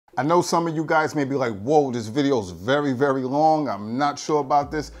I know some of you guys may be like, whoa, this video is very, very long. I'm not sure about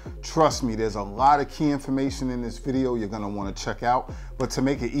this. Trust me, there's a lot of key information in this video you're gonna wanna check out. But to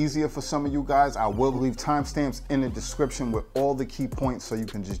make it easier for some of you guys, I will leave timestamps in the description with all the key points so you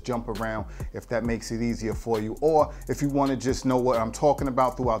can just jump around if that makes it easier for you. Or if you wanna just know what I'm talking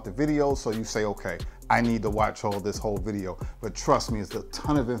about throughout the video, so you say, okay, I need to watch this whole video. But trust me, there's a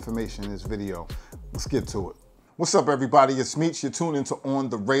ton of information in this video. Let's get to it. What's up, everybody? It's Meech. You're tuned into On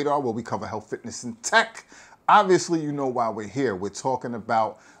the Radar, where we cover health, fitness, and tech. Obviously, you know why we're here. We're talking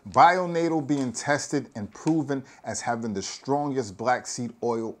about Bionatal being tested and proven as having the strongest black seed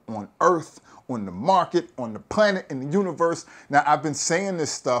oil on Earth, on the market, on the planet, in the universe. Now, I've been saying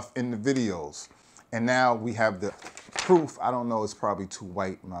this stuff in the videos, and now we have the proof. I don't know, it's probably too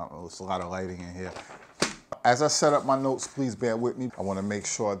white. There's a lot of lighting in here. As I set up my notes, please bear with me. I want to make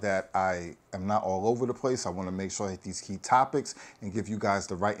sure that I am not all over the place. I want to make sure I hit these key topics and give you guys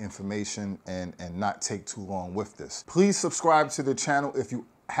the right information and not take too long with this. Please subscribe to the channel if you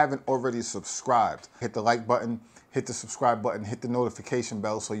haven't already subscribed. Hit the like button, hit the subscribe button, hit the notification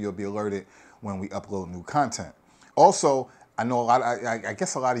bell so you'll be alerted when we upload new content. Also, I know I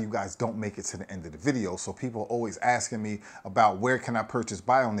guess a lot of you guys don't make it to the end of the video, so people are always asking me about where can I purchase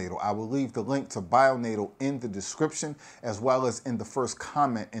Bionatal. I will leave the link to Bionatal in the description as well as in the first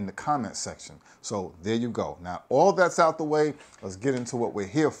comment in the comment section. So there you go. Now, all that's out the way, let's get into what we're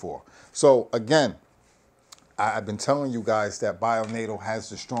here for. So again, I've been telling you guys that Bionatal has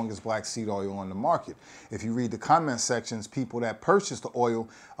the strongest black seed oil on the market. If you read the comment sections, people that purchase the oil,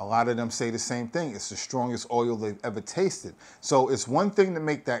 a lot of them say the same thing. It's the strongest oil they've ever tasted. So it's one thing to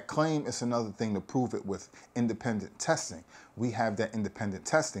make that claim. It's another thing to prove it with independent testing. We have that independent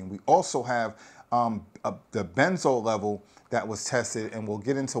testing. We also have the benzo level that was tested, and we'll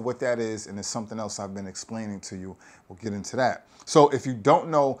get into what that is, and it's something else I've been explaining to you. We'll get into that. So if you don't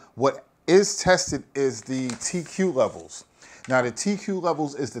know what is tested is the TQ levels. Now the TQ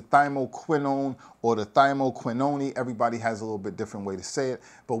levels is the Thymoquinone or the Thymoquinone. Everybody has a little bit different way to say it,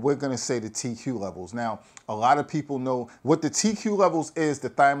 but we're gonna say the TQ levels. Now, a lot of people know what the TQ levels is. The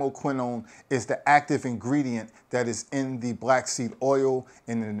Thymoquinone is the active ingredient that is in the black seed oil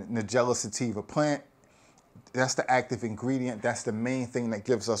in the Nigella sativa plant. That's the active ingredient. That's the main thing that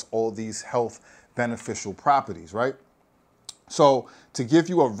gives us all these health beneficial properties, right? So to give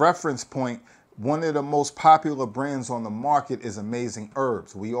you a reference point, one of the most popular brands on the market is Amazing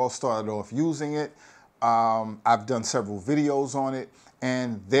Herbs. We all started off using it. I've done several videos on it,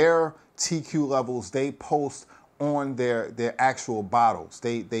 and their TQ levels, they post on their actual bottles.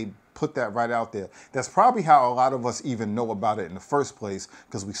 They put that right out there. That's probably how a lot of us even know about it in the first place,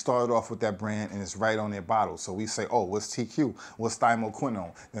 because we started off with that brand and it's right on their bottles. So we say, oh, what's TQ? What's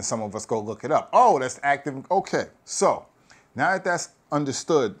Thymoquinone? Then some of us go look it up. Oh, that's active. Okay, so now that that's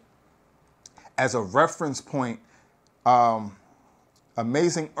understood, as a reference point,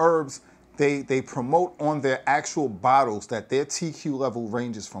 Amazing Herbs, they promote on their actual bottles that their TQ level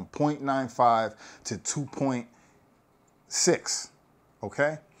ranges from 0.95 to 2.6,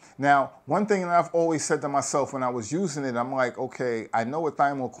 okay? Now, one thing that I've always said to myself when I was using it, I'm like, okay, I know what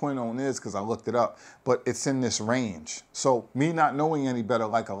Thymoquinone is because I looked it up, but it's in this range. So me not knowing any better,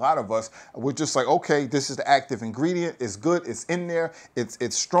 like a lot of us, we're just like, okay, this is the active ingredient. It's good. It's in there.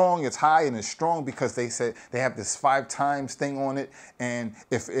 It's strong. It's high and it's strong because they said they have this 5 times thing on it. And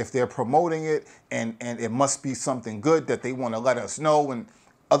if they're promoting it and it must be something good that they want to let us know, and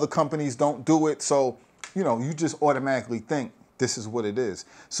other companies don't do it. So, you know, you just automatically think this is what it is.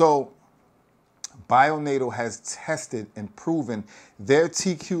 So Bionatal has tested and proven their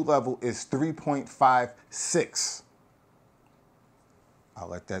TQ level is 3.56. I'll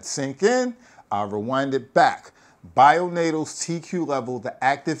let that sink in. I'll rewind it back. Bionatal's TQ level, the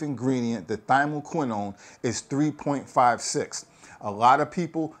active ingredient, the Thymoquinone, is 3.56. A lot of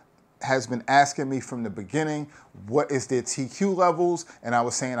people has been asking me from the beginning, what is their TQ levels? And I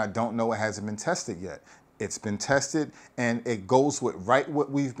was saying, I don't know, it hasn't been tested yet. It's been tested, and it goes with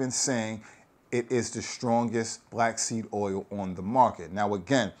what we've been saying. It is the strongest black seed oil on the market. Now,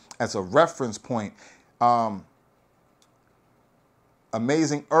 again, as a reference point,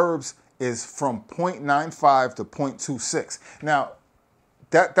 Amazing Herbs is from 0.95 to 0.26. Now,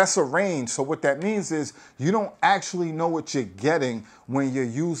 that's a range. So what that means is you don't actually know what you're getting when you're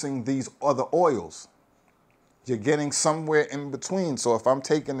using these other oils. You're getting somewhere in between. So if I'm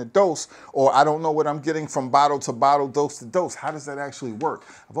taking a dose, or I don't know what I'm getting from bottle to bottle, dose to dose, how does that actually work?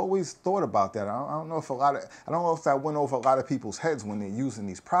 I've always thought about that. I don't know if that went over a lot of people's heads when they're using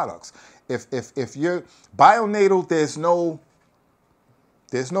these products. If you're Bionatal, there's no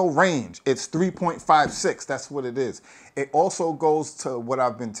There's no range. It's 3.56. That's what it is. It also goes to what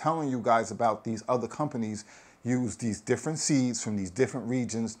I've been telling you guys about. These other companies use these different seeds from these different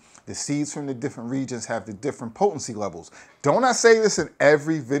regions. The seeds from the different regions have the different potency levels. Don't I say this in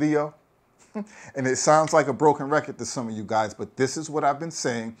every video? And it sounds like a broken record to some of you guys, but this is what I've been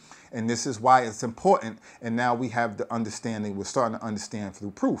saying, and this is why it's important. And now we have the understanding. We're starting to understand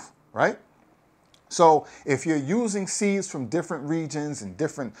through proof, right? So if you're using seeds from different regions and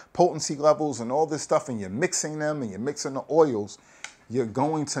different potency levels and all this stuff, and you're mixing them and you're mixing the oils, you're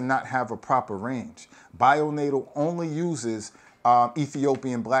going to not have a proper range. Bionatal only uses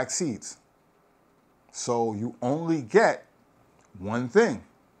Ethiopian black seeds. So you only get one thing.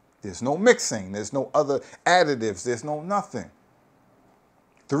 There's no mixing. There's no other additives. There's no nothing.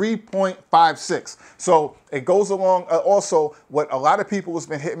 3.56. So it goes along. Also, what a lot of people has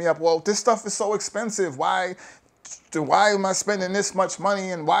been hitting me up, well, this stuff is so expensive. Why am I spending this much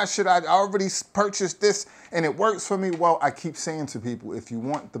money? And why should I already purchase this? And it works for me. Well, I keep saying to people, if you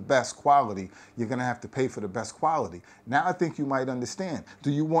want the best quality, you're going to have to pay for the best quality. Now I think you might understand.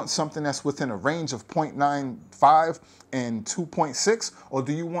 Do you want something that's within a range of 0.95 and 2.6? Or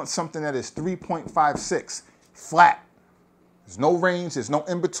do you want something that is 3.56 flat? There's no range, there's no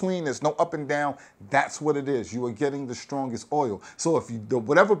in between, there's no up and down. That's what it is. You are getting the strongest oil. So if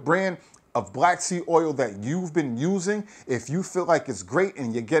whatever brand of black seed oil that you've been using, if you feel like it's great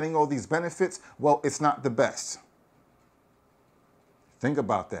and you're getting all these benefits, well, it's not the best. Think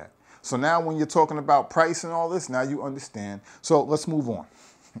about that. So now when you're talking about price and all this, now you understand. So let's move on.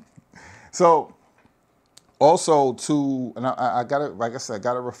 So also and I gotta, like I said, I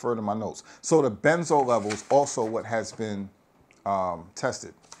gotta refer to my notes. So the benzo levels, also what has been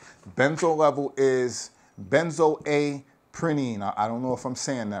tested. Benzo level is benzoaprenine. I don't know if I'm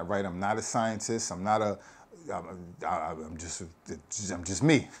saying that right. I'm not a scientist. I'm just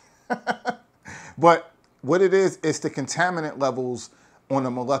me. But what it is the contaminant levels on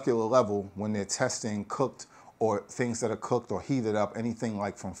a molecular level when they're testing cooked or things that are cooked or heated up, anything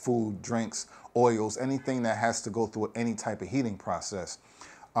like from food, drinks, oils, anything that has to go through any type of heating process.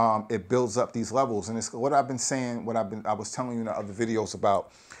 It builds up these levels, and it's what I've been saying. I was telling you in the other videos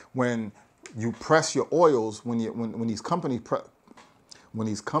about when you press your oils. When these companies press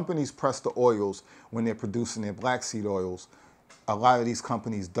the oils when they're producing their black seed oils, a lot of these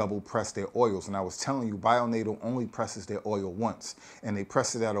companies double press their oils. And I was telling you, Bionatal only presses their oil once, and they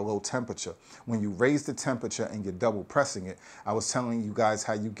press it at a low temperature. When you raise the temperature and you're double pressing it, I was telling you guys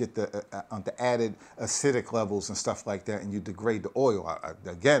how you get the added acidic levels and stuff like that, and you degrade the oil.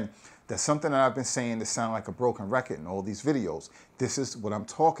 Again, that's something that I've been saying to sound like a broken record in all these videos. This is what I'm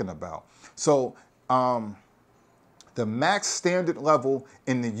talking about. So the max standard level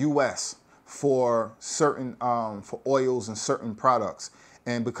in the U.S. for certain for oils and certain products,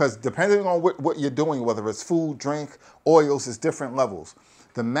 and because depending on what you're doing, whether it's food, drink, oils, is different levels.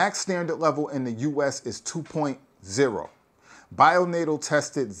 The max standard level in the US is 2.0. Bionatal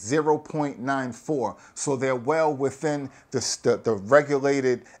tested 0.94, so they're well within the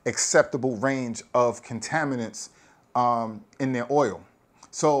regulated acceptable range of contaminants in their oil.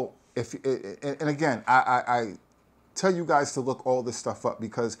 So and again, I tell you guys to look all this stuff up,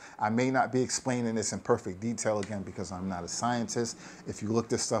 because I may not be explaining this in perfect detail, again, because I'm not a scientist. If you look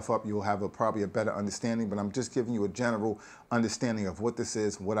this stuff up, you'll have probably a better understanding, but I'm just giving you a general understanding of what this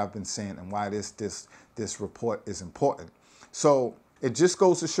is, what I've been saying, and why this report is important. So it just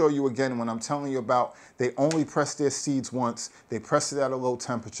goes to show you, again, when I'm telling you about they only press their seeds once, they press it at a low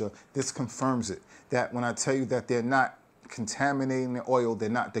temperature, this confirms it. That when I tell you that they're not contaminating the oil, they're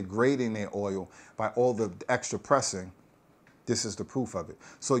not degrading their oil by all the extra pressing, this is the proof of it.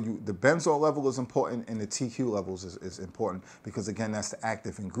 So the benzo level is important, and the TQ levels is important, because again, that's the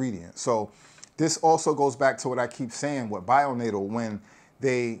active ingredient. So this also goes back to what I keep saying with Bionatal. When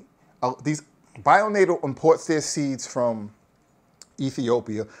Bionatal imports their seeds from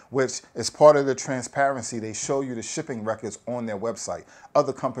Ethiopia, which is part of the transparency. They show you the shipping records on their website.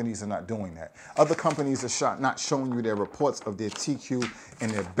 Other companies are not doing that. Other companies are not showing you their reports of their TQ and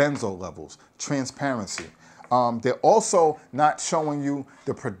their benzo levels. Transparency. They're also not showing you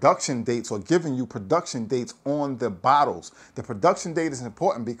the production dates or giving you production dates on the bottles. The production date is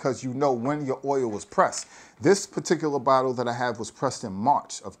important because you know when your oil was pressed. This particular bottle that I have was pressed in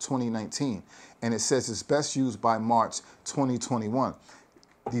March of 2019, and it says it's best used by March 2021.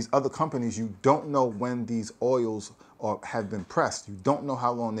 These other companies, you don't know when these oils have been pressed. You don't know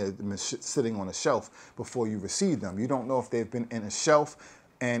how long they've been sitting on a shelf before you receive them. You don't know if they've been in a shelf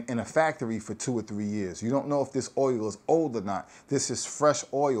and in a factory for 2 or 3 years. You don't know if this oil is old or not. This is fresh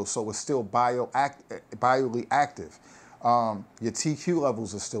oil, so it's still biologically active. Your TQ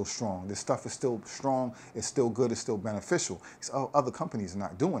levels are still strong. This stuff is still strong. It's still good. It's still beneficial. These other companies are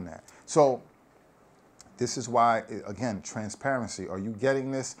not doing that. So this is why, again, transparency. Are you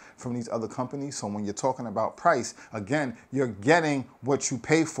getting this from these other companies? So when you're talking about price, again, you're getting what you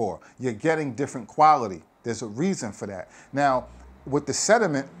pay for. You're getting different quality. There's a reason for that. Now, with the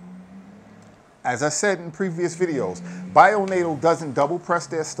Sediment, as I said in previous videos, Bionatal doesn't double press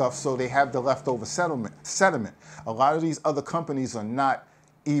their stuff, so they have the leftover sediment. A lot of these other companies are not,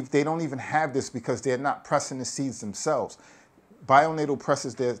 they don't even have this because they're not pressing the seeds themselves. Bionatal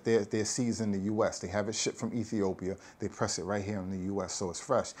presses their seeds in the U.S. They have it shipped from Ethiopia. They press it right here in the U.S. so it's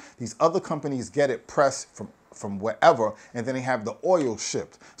fresh. These other companies get it pressed from wherever, and then they have the oil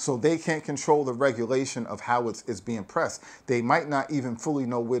shipped. So they can't control the regulation of how it's being pressed. They might not even fully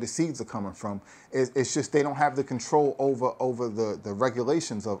know where the seeds are coming from. It's just they don't have the control over the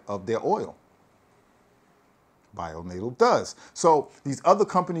regulations of their oil. Bionatal does. So these other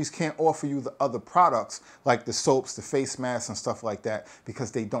companies can't offer you the other products like the soaps, the face masks and stuff like that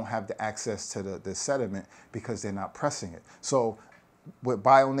because they don't have the access to the sediment because they're not pressing it. So with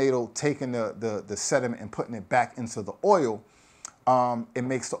Bionatal taking the sediment and putting it back into the oil, it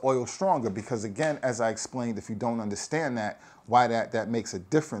makes the oil stronger because, again, as I explained, if you don't understand that, why that makes a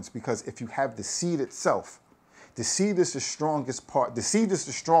difference, because if you have the seed itself, the seed is the strongest part. The seed is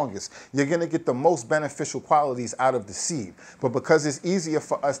the strongest. You're going to get the most beneficial qualities out of the seed. But because it's easier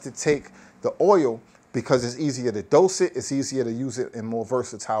for us to take the oil, because it's easier to dose it, it's easier to use it in more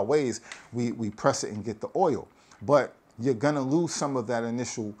versatile ways, we press it and get the oil. But you're going to lose some of that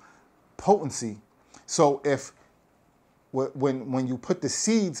initial potency. So if when you put the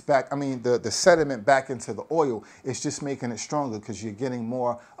seeds back, the sediment back into the oil, it's just making it stronger because you're getting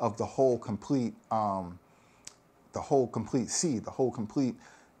more of the whole complete seed, the whole complete,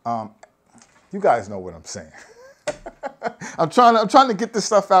 you guys know what I'm saying. I'm trying to get this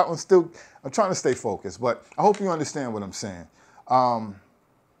stuff out and I'm trying to stay focused, but I hope you understand what I'm saying.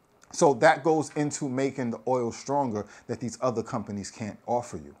 So that goes into making the oil stronger that these other companies can't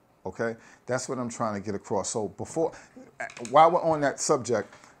offer you, okay? That's what I'm trying to get across. So while we're on that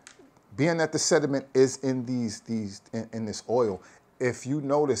subject, being that the sediment is in in this oil, if you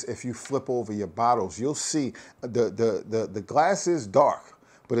notice, if you flip over your bottles, you'll see the glass is dark,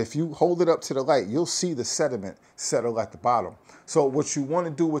 but if you hold it up to the light, you'll see the sediment settle at the bottom. So what you want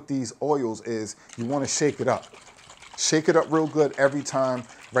to do with these oils is you want to shake it up. Shake it up real good every time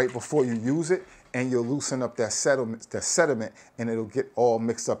right before you use it, and you'll loosen up that sediment, and it'll get all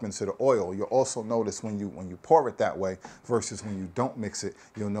mixed up into the oil. You'll also notice when you pour it that way versus when you don't mix it,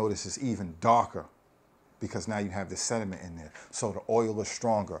 you'll notice it's even darker, because now you have the sediment in there. So the oil is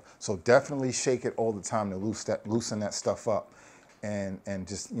stronger. So definitely shake it all the time to loosen that stuff up and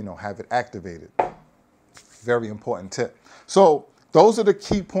just, have it activated. Very important tip. So those are the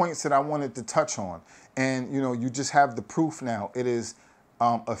key points that I wanted to touch on. And, you just have the proof now. It is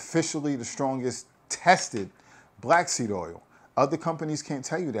officially the strongest tested black seed oil. Other companies can't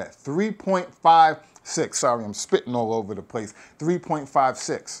tell you that. 3.56. Sorry, I'm spitting all over the place.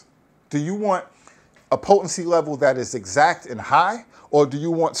 3.56. Do you want a potency level that is exact and high, or do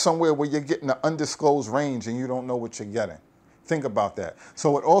you want somewhere where you're getting an undisclosed range and you don't know what you're getting? Think about that.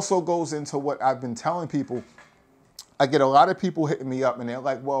 So it also goes into what I've been telling people. I get a lot of people hitting me up and they're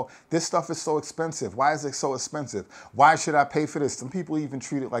like, well, this stuff is so expensive. Why is it so expensive? Why should I pay for this? Some people even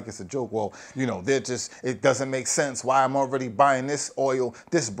treat it like it's a joke. Well, it doesn't make sense why I'm already buying this oil,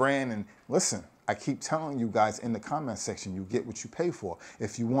 this brand. And listen, I keep telling you guys in the comment section, you get what you pay for.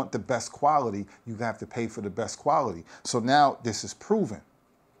 If you want the best quality, you have to pay for the best quality. So now this is proven.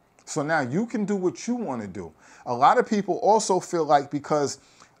 So now you can do what you want to do. A lot of people also feel like because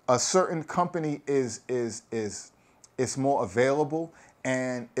a certain company it's more available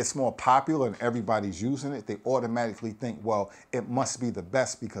and it's more popular and everybody's using it, they automatically think, well, it must be the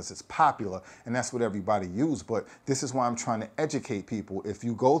best because it's popular and that's what everybody uses. But this is why I'm trying to educate people. If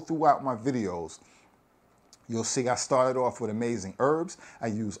you go throughout my videos, you'll see I started off with Amazing Herbs. I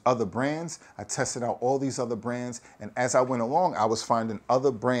used other brands. I tested out all these other brands. And as I went along, I was finding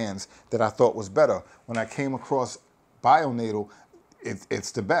other brands that I thought was better. When I came across Bionatal,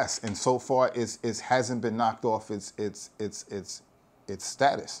 it's the best. And so far, it hasn't been knocked off its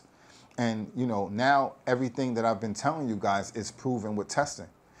status. And, now everything that I've been telling you guys is proven with testing.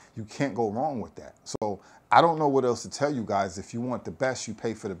 You can't go wrong with that. So I don't know what else to tell you guys. If you want the best, you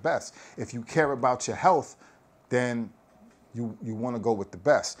pay for the best. If you care about your health, then you want to go with the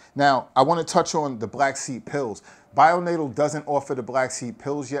best. Now, I want to touch on the black seed pills. Bionatal doesn't offer the black seed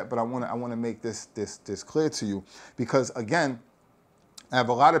pills yet, but I want to make this clear to you because, again, I have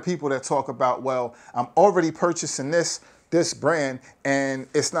a lot of people that talk about, well, I'm already purchasing this brand and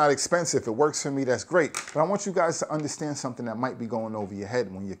it's not expensive. It works for me, that's great. But I want you guys to understand something that might be going over your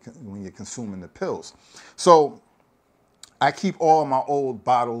head when you're consuming the pills. So I keep all of my old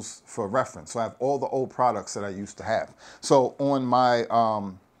bottles for reference. So I have all the old products that I used to have. So on my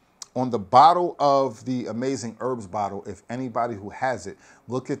on the bottle of the Amazing Herbs bottle, if anybody who has it,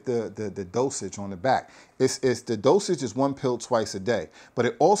 look at the dosage on the back. It's the dosage is 1 pill twice a day, but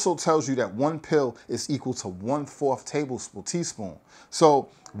it also tells you that 1 pill is equal to 1/4 teaspoon. So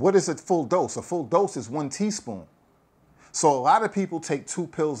what is a full dose? A full dose is 1 teaspoon. So a lot of people take 2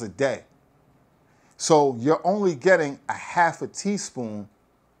 pills a day. So you're only getting a 1/2 teaspoon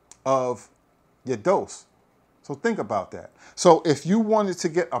of your dose. So think about that. So if you wanted to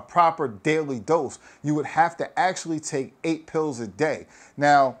get a proper daily dose, you would have to actually take 8 pills a day.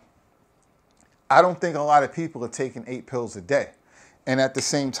 Now, I don't think a lot of people are taking 8 pills a day. And at the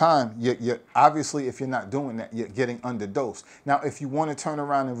same time, you're obviously, if you're not doing that, you're getting underdosed. Now, if you want to turn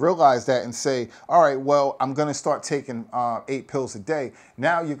around and realize that and say, all right, well, I'm going to start taking 8 pills a day.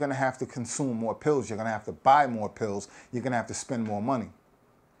 Now you're going to have to consume more pills. You're going to have to buy more pills. You're going to have to spend more money.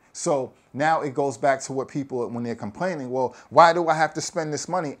 So now it goes back to what people, when they're complaining, well, why do I have to spend this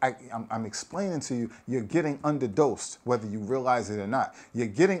money? I'm explaining to you, you're getting underdosed, whether you realize it or not. You're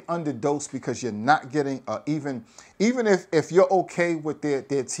getting underdosed because you're not getting, even if you're okay with their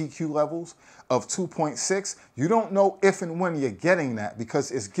TQ levels of 2.6, you don't know if and when you're getting that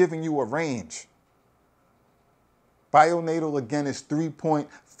because it's giving you a range. Bionatal, again, is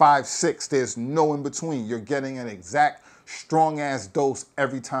 3.56. There's no in between. You're getting an exact strong-ass dose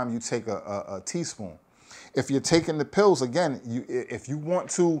every time you take a teaspoon. If you're taking the pills, again, if you want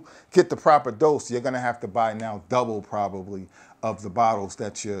to get the proper dose, you're going to have to buy now double probably of the bottles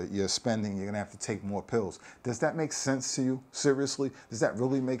that you're spending. You're going to have to take more pills. Does that make sense to you? Seriously? Does that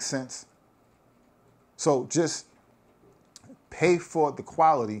really make sense? So just pay for the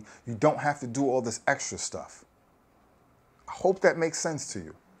quality. You don't have to do all this extra stuff. I hope that makes sense to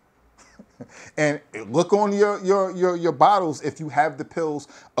you. And look on your bottles if you have the pills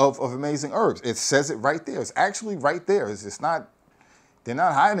of Amazing Herbs. It says it right there. It's actually right there. It's not, they're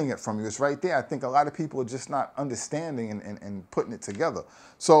not hiding it from you. It's right there. I think a lot of people are just not understanding and putting it together.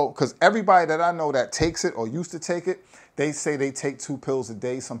 So, because everybody that I know that takes it or used to take it, they say they take 2 pills a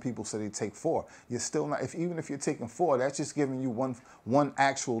day. Some people say they take 4. You're still not, even if you're taking 4, that's just giving you one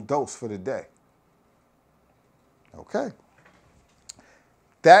actual dose for the day. Okay.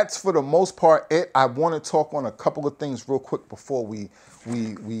 That's for the most part it. I want to talk on a couple of things real quick before we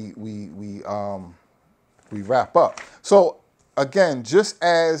wrap up. So again, just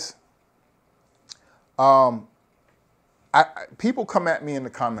as people come at me in the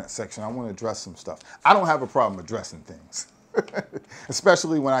comment section, I want to address some stuff. I don't have a problem addressing things,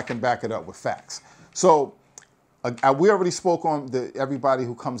 especially when I can back it up with facts. So we already spoke on everybody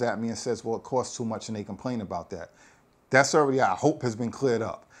who comes at me and says, well, it costs too much and they complain about that. That's already, I hope, has been cleared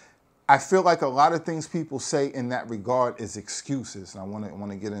up. I feel like a lot of things people say in that regard is excuses, and I want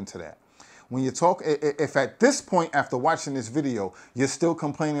to get into that. When you talk, if at this point after watching this video, you're still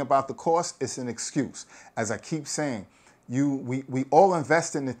complaining about the cost, it's an excuse. As I keep saying, we all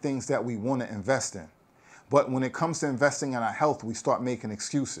invest in the things that we want to invest in. But when it comes to investing in our health, we start making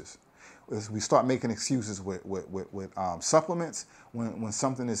excuses. We start making excuses with supplements. When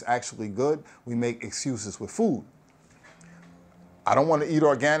something is actually good, we make excuses with food. I don't want to eat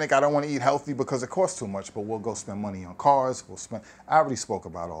organic. I don't want to eat healthy because it costs too much, but we'll go spend money on cars. I already spoke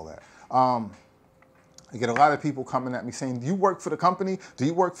about all that. I get a lot of people coming at me saying, do you work for the company? Do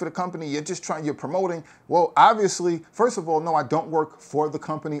you work for the company? You're promoting. Well, obviously, first of all, no, I don't work for the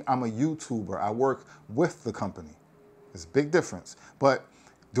company. I'm a YouTuber. I work with the company. There's a big difference. But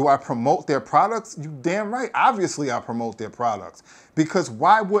do I promote their products? You damn right. Obviously, I promote their products. Because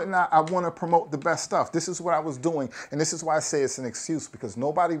why wouldn't I want to promote the best stuff? This is what I was doing, and this is why I say it's an excuse, because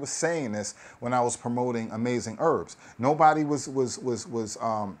nobody was saying this when I was promoting Amazing Herbs. Nobody was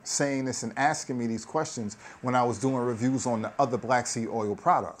saying this and asking me these questions when I was doing reviews on the other black seed oil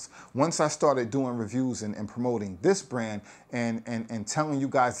products. Once I started doing reviews and promoting this brand and telling you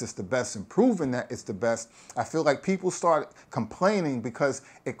guys it's the best and proving that it's the best, I feel like people started complaining because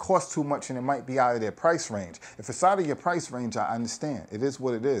it costs too much and it might be out of their price range. If it's out of your price range, I understand. It is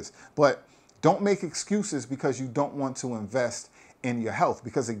what it is. But don't make excuses because you don't want to invest in your health.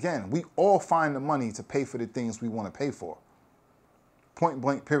 Because again, we all find the money to pay for the things we want to pay for. Point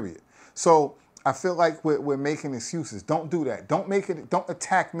blank, period. So I feel like we're making excuses. Don't do that. Don't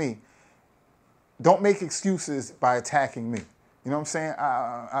attack me. Don't make excuses by attacking me. You know what I'm saying?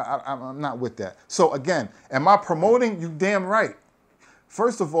 I'm not with that. So again, am I promoting? You damn right.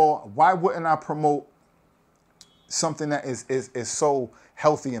 First of all, why wouldn't I promote something that is so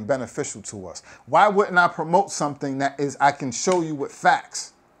healthy and beneficial to us? Why wouldn't I promote something that I can show you with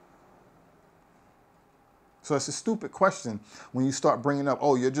facts? So it's a stupid question when you start bringing up,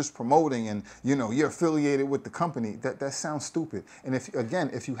 oh, you're just promoting and, you know, you're affiliated with the company. That sounds stupid. And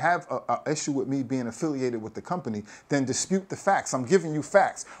if you have an issue with me being affiliated with the company, then dispute the facts. I'm giving you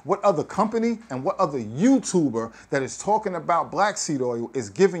facts. What other company and what other YouTuber that is talking about black seed oil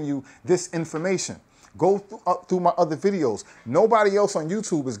is giving you this information? Go through my other videos. Nobody else on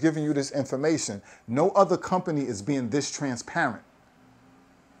YouTube is giving you this information. No other company is being this transparent.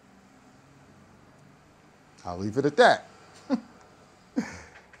 I'll leave it at that.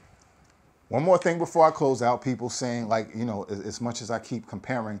 One more thing before I close out, people saying, like, you know, as much as I keep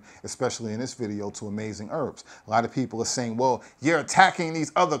comparing, especially in this video, to Amazing Herbs, a lot of people are saying, well, you're attacking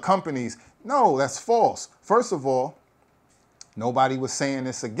these other companies. No, that's false. First of all, nobody was saying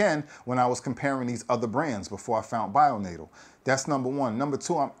this again when I was comparing these other brands before I found Bionatal. That's number one. Number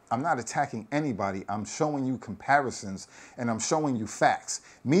two, I'm not attacking anybody. I'm showing you comparisons and I'm showing you facts.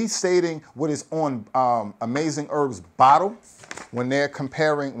 Me stating what is on Amazing Herbs bottle when they're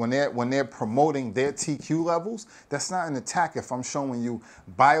comparing, when they're promoting their TQ levels, that's not an attack if I'm showing you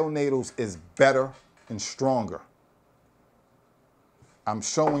Bionatal's is better and stronger. I'm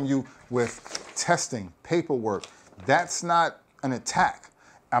showing you with testing, paperwork. That's not an attack.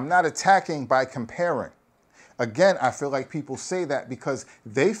 I'm not attacking by comparing. Again, I feel like people say that because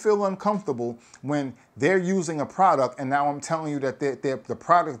they feel uncomfortable when they're using a product and now I'm telling you that the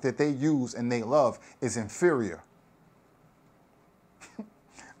product that they use and they love is inferior.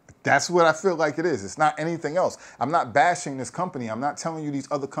 That's what I feel like it is. It's not anything else. I'm not bashing this company. I'm not telling you these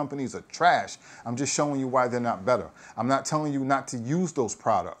other companies are trash. I'm just showing you why they're not better. I'm not telling you not to use those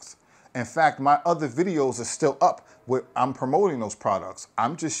products. In fact, my other videos are still up where I'm promoting those products.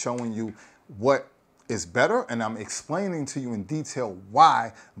 I'm just showing you what is better, and I'm explaining to you in detail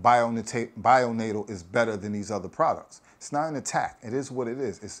why Bionatal is better than these other products. It's not an attack. It is what it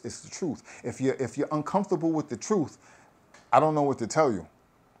is. It's the truth. If you're uncomfortable with the truth, I don't know what to tell you.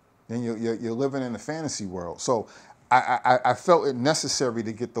 Then you're living in a fantasy world. So I felt it necessary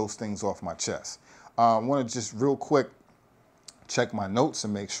to get those things off my chest. I want to just real quick check my notes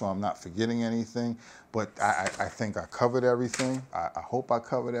and make sure I'm not forgetting anything. But I think I covered everything. I hope I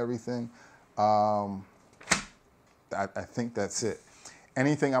covered everything. I think that's it.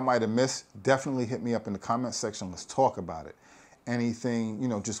 Anything I might have missed, definitely hit me up in the comment section. Let's talk about it. Anything, you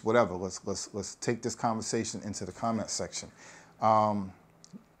know, just whatever. Let's take this conversation into the comment section.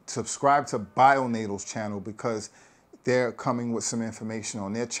 Subscribe to Bionatal's channel because they're coming with some information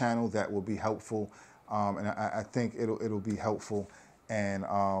on their channel that will be helpful. And I think it'll be helpful. And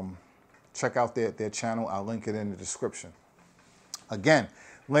check out their channel. I'll link it in the description. Again,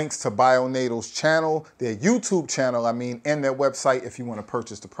 links to Bionatal's channel, their YouTube channel, and their website if you want to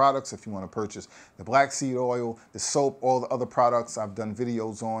purchase the products, if you want to purchase the black seed oil, the soap, all the other products I've done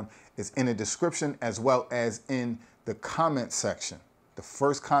videos on, is in the description as well as in the comment section. The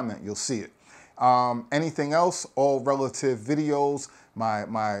first comment, you'll see it. Anything else, all relative videos, my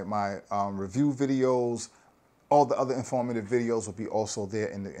review videos, all the other informative videos will be also there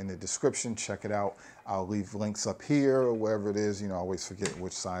in the description. Check it out. I'll leave links up here or wherever it is. You know, I always forget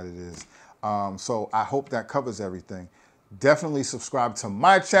which side it is. So I hope that covers everything. Definitely subscribe to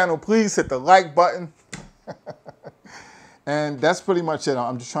my channel. Please hit the like button. And that's pretty much it.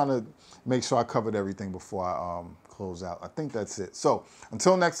 I'm just trying to make sure I covered everything before I close out. I think that's it. So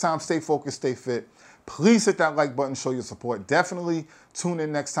until next time, stay focused, stay fit. Please hit that like button, show your support. Definitely tune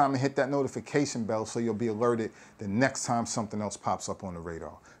in next time and hit that notification bell so you'll be alerted the next time something else pops up on the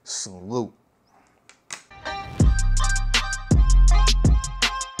radar. Salute.